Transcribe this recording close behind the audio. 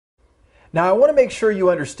Now I want to make sure you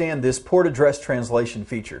understand this port address translation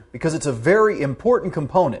feature because it's a very important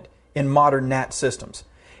component in modern NAT systems.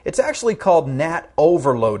 It's actually called NAT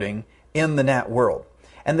overloading in the NAT world.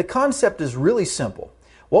 And the concept is really simple.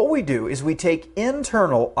 What we do is we take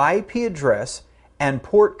internal IP address and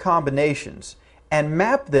port combinations and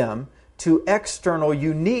map them to external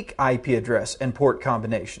unique IP address and port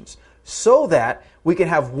combinations so that we can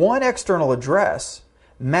have one external address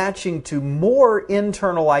matching to more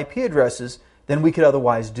internal IP addresses than we could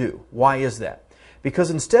otherwise do. Why is that?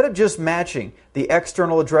 Because instead of just matching the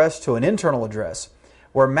external address to an internal address,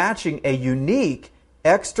 we're matching a unique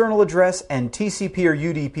external address and TCP or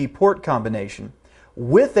UDP port combination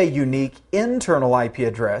with a unique internal IP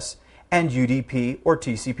address and UDP or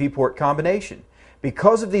TCP port combination.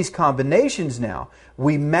 Because of these combinations now,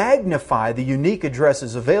 we magnify the unique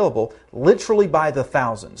addresses available literally by the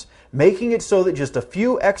thousands, making it so that just a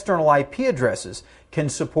few external IP addresses can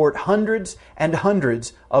support hundreds and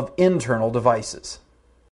hundreds of internal devices.